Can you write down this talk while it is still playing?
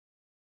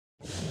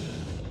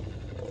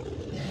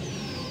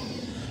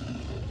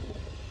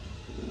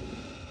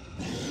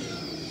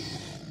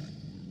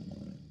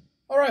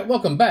right,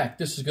 welcome back.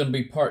 This is going to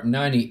be part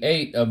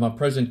 98 of my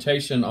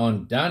presentation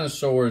on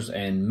dinosaurs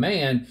and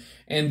man.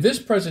 And this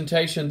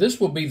presentation, this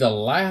will be the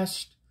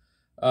last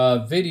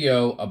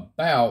video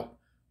about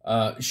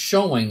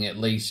showing at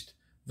least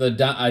a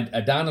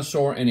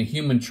dinosaur and a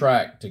human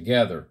track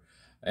together.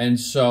 And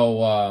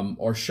so,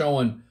 or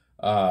showing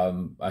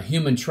a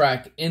human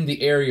track in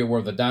the area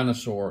where the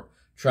dinosaur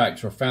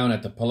tracks were found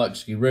at the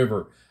Paluxy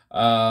River.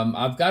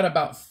 I've got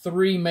about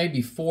 3,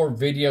 maybe 4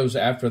 videos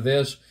after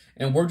this,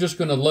 and we're just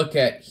going to look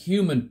at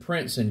human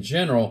prints in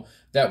general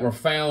that were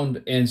found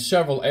in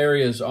several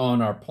areas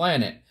on our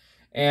planet.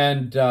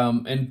 And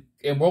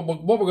what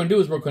we're going to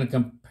do is we're going to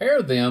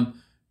compare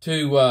them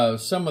to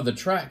some of the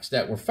tracks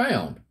that were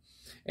found.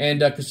 And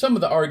because some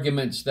of the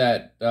arguments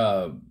that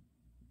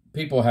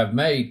people have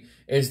made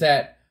is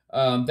that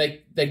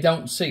they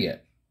don't see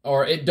it,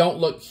 or it don't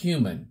look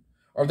human,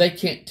 or they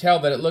can't tell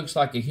that it looks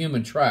like a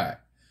human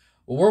track.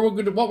 Well, what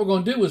we're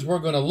going to do is we're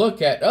going to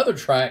look at other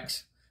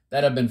tracks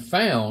that have been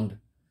found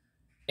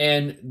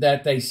and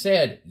that they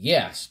said,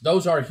 yes,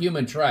 those are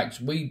human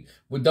tracks.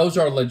 Those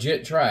are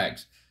legit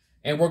tracks.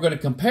 And we're going to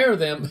compare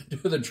them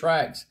to the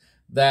tracks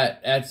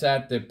that's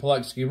at the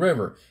Paluxy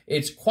River.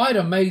 It's quite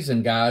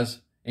amazing, guys,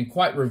 and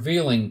quite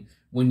revealing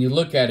when you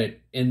look at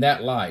it in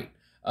that light.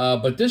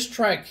 But this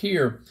track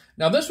here,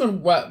 now this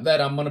one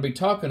that I'm going to be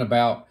talking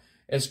about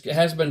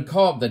has been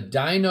called the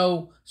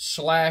Dino/Girl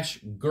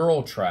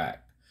track.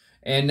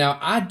 And now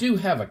I do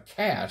have a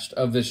cast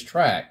of this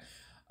track.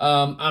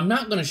 I'm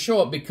not going to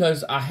show it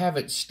because I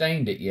haven't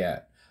stained it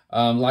yet,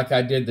 like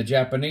I did the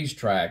Japanese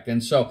track.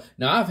 And so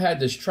now I've had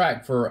this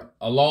track for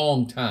a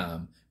long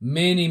time,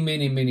 many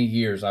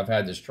years I've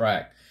had this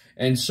track.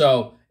 And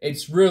so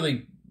it's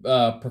really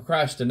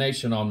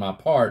procrastination on my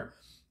part.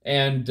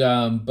 And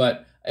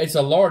but it's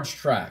a large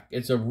track.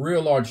 It's a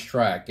real large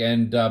track.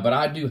 And but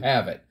I do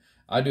have it.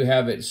 I do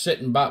have it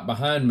sitting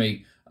behind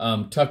me,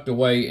 tucked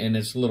away in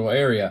this little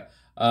area.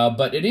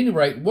 But at any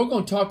rate, we're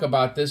going to talk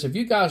about this. If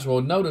you guys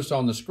will notice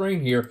on the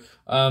screen here,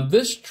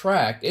 this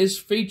track is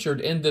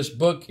featured in this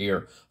book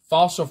here,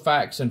 Fossil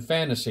Facts and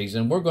Fantasies.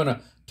 And we're going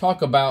to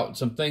talk about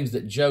some things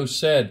that Joe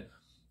said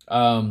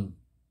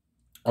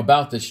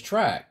about this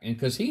track, and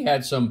because he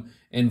had some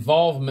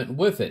involvement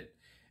with it.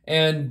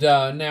 And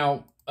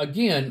now,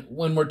 again,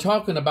 when we're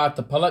talking about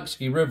the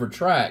Paluxy River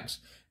tracks,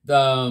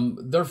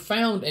 they're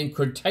found in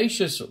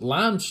Cretaceous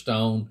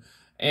limestone,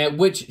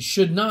 which it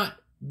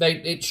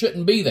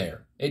shouldn't be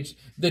there.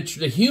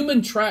 The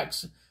human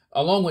tracks,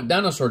 along with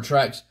dinosaur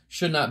tracks,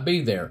 should not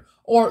be there.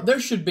 Or there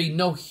should be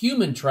no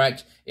human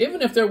tracks,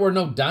 even if there were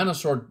no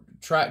dinosaur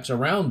tracks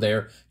around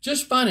there.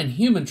 Just finding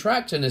human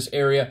tracks in this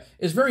area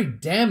is very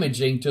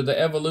damaging to the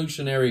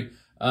evolutionary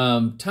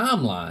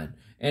timeline.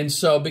 And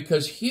so,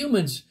 because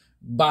humans,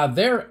 by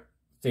their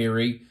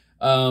theory,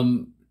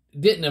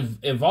 didn't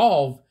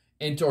evolve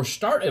or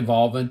start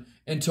evolving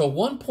until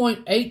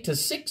 1.8 to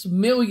 6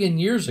 million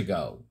years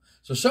ago.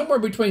 So somewhere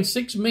between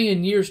 6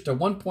 million years to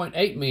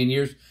 1.8 million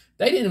years,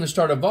 they didn't even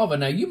start evolving.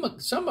 Now,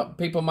 some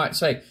people might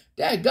say,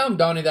 "Dadgum,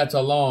 Donnie, that's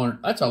a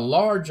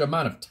large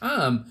amount of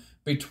time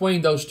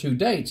between those two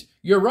dates."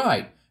 You're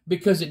right,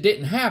 because it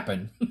didn't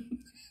happen.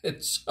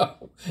 And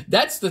so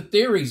that's the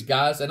theories,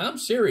 guys, and I'm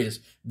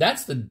serious.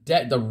 That's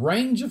the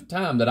range of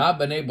time that I've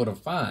been able to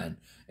find,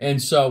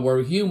 and so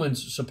where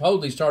humans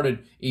supposedly started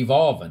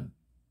evolving.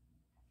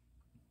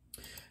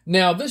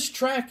 Now, this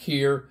track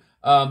here.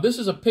 This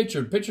is a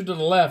picture. Picture to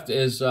the left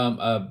is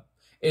the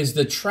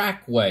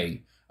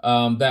trackway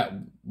that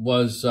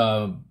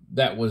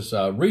was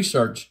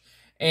researched,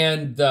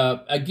 and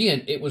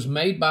again, it was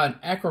made by an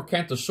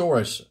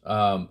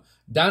Acrocanthosaurus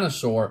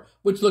dinosaur,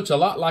 which looks a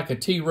lot like a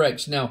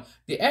T-Rex. Now,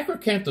 the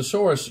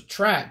Acrocanthosaurus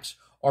tracks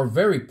are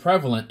very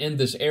prevalent in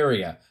this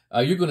area.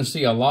 You're going to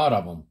see a lot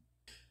of them.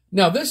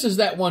 Now, this is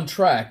that one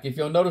track. If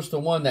you'll notice the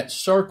one that's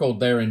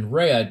circled there in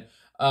red.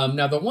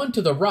 Now, the one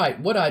to the right,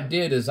 what I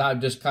did is I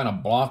just kind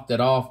of blocked it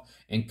off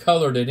and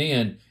colored it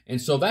in.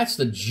 And so that's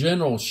the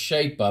general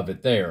shape of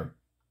it there.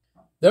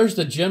 There's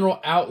the general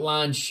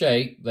outline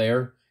shape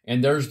there,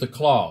 and there's the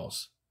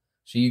claws.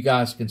 So you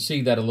guys can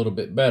see that a little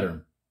bit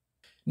better.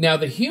 Now,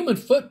 the human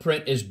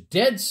footprint is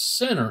dead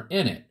center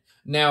in it.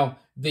 Now,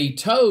 the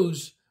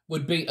toes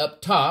would be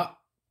up top,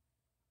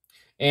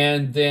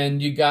 and then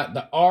you got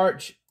the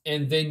arch,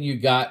 and then you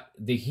got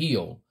the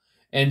heel.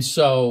 And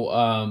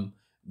so,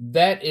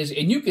 that is,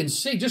 and you can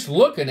see, just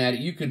looking at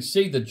it, you can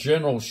see the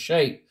general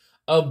shape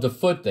of the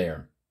foot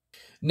there.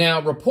 Now,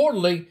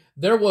 reportedly,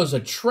 there was a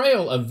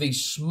trail of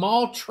these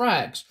small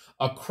tracks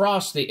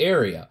across the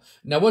area.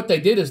 Now, what they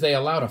did is they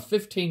allowed a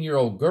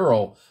 15-year-old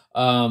girl,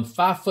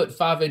 5 foot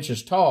 5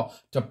 inches tall,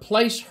 to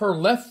place her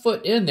left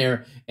foot in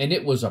there, and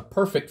it was a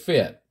perfect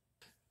fit.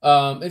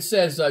 It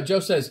says,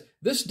 Joe says,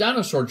 this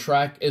dinosaur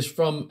track is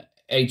from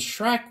a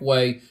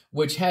trackway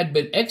which had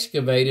been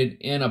excavated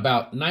in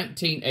about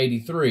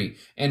 1983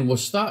 and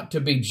was thought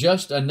to be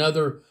just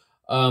another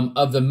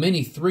of the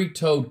many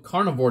 3-toed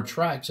carnivore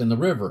tracks in the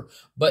river.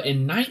 But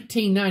in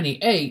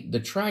 1998, the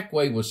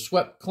trackway was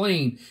swept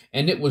clean,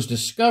 and it was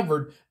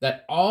discovered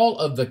that all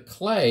of the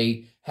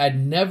clay had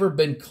never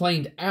been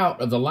cleaned out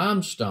of the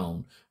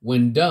limestone.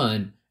 When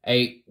done,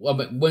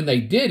 when they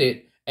did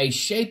it, a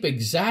shape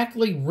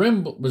exactly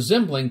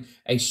resembling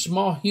a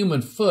small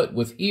human foot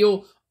with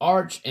heel,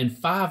 arch, and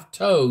 5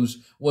 toes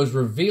was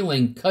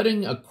revealing,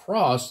 cutting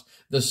across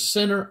the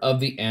center of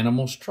the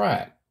animal's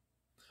track.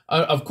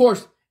 Of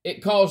course,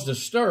 it caused a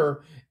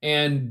stir,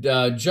 and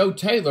Joe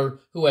Taylor,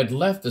 who had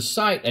left the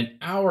site an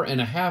hour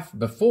and a half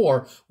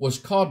before, was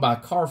called by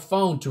car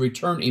phone to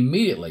return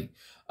immediately.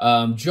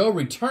 Joe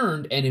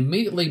returned and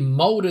immediately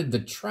molded the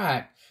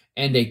track,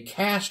 and a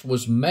cast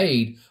was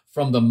made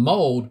from the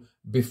mold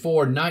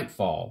before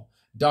nightfall.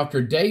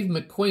 Dr. Dave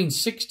McQueen's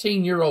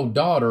 16-year-old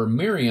daughter,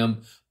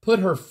 Miriam, put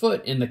her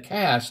foot in the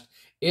cast.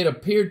 It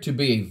appeared to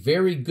be a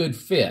very good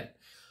fit.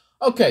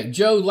 Okay,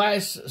 Joe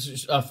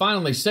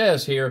finally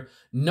says here,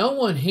 no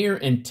one here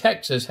in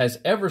Texas has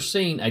ever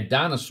seen a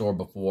dinosaur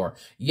before,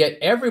 yet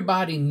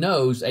everybody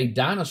knows a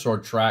dinosaur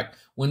track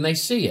when they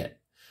see it.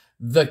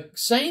 The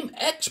same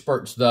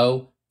experts,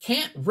 though,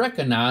 can't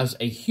recognize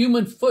a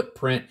human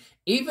footprint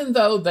even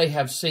though they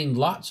have seen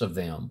lots of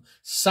them.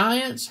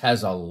 Science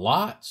has a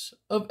lots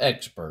of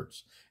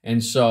experts.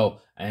 And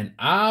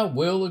I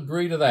will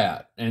agree to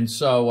that.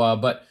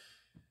 But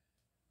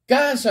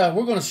guys,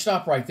 we're going to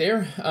stop right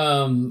there.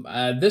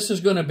 This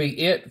is going to be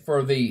it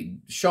for the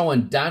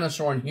showing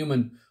dinosaur and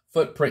human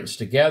footprints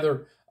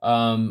together.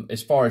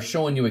 As far as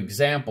showing you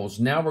examples,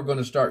 now we're going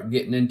to start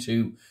getting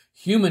into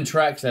human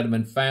tracks that have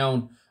been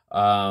found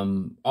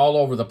all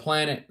over the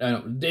planet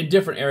in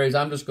different areas.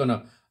 I'm just going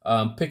to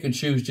pick and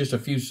choose just a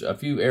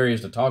few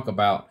areas to talk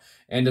about.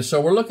 And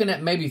so we're looking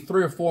at maybe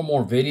 3 or 4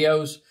 more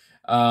videos.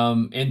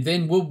 And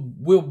then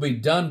we'll be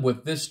done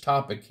with this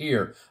topic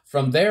here.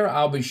 From there,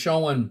 I'll be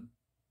showing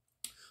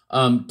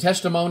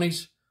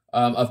testimonies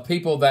of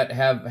people that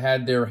have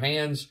had their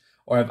hands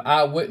or have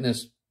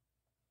eyewitnessed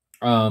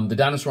the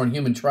dinosaur and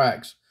human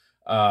tracks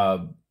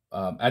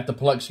at the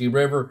Paluxy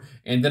River.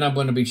 And then I'm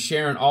going to be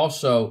sharing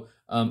also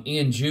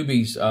Ian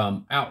Juby's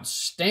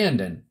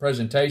outstanding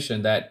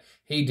presentation that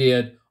he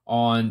did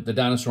on the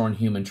dinosaur and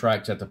human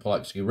tracks at the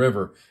Paluxy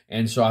River.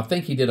 And so I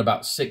think he did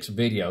about 6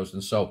 videos.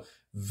 And so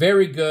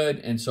very good.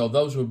 And so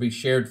those will be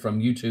shared from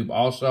YouTube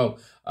also.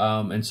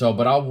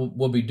 But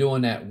we'll be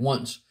doing that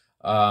once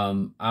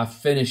I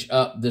finish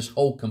up this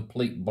whole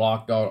complete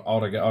block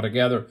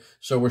altogether.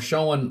 So we're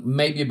showing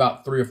maybe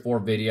about 3 or 4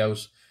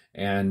 videos.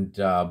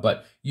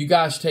 But you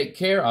guys take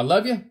care. I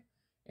love you.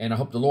 And I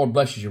hope the Lord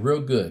blesses you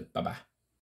real good. Bye-bye.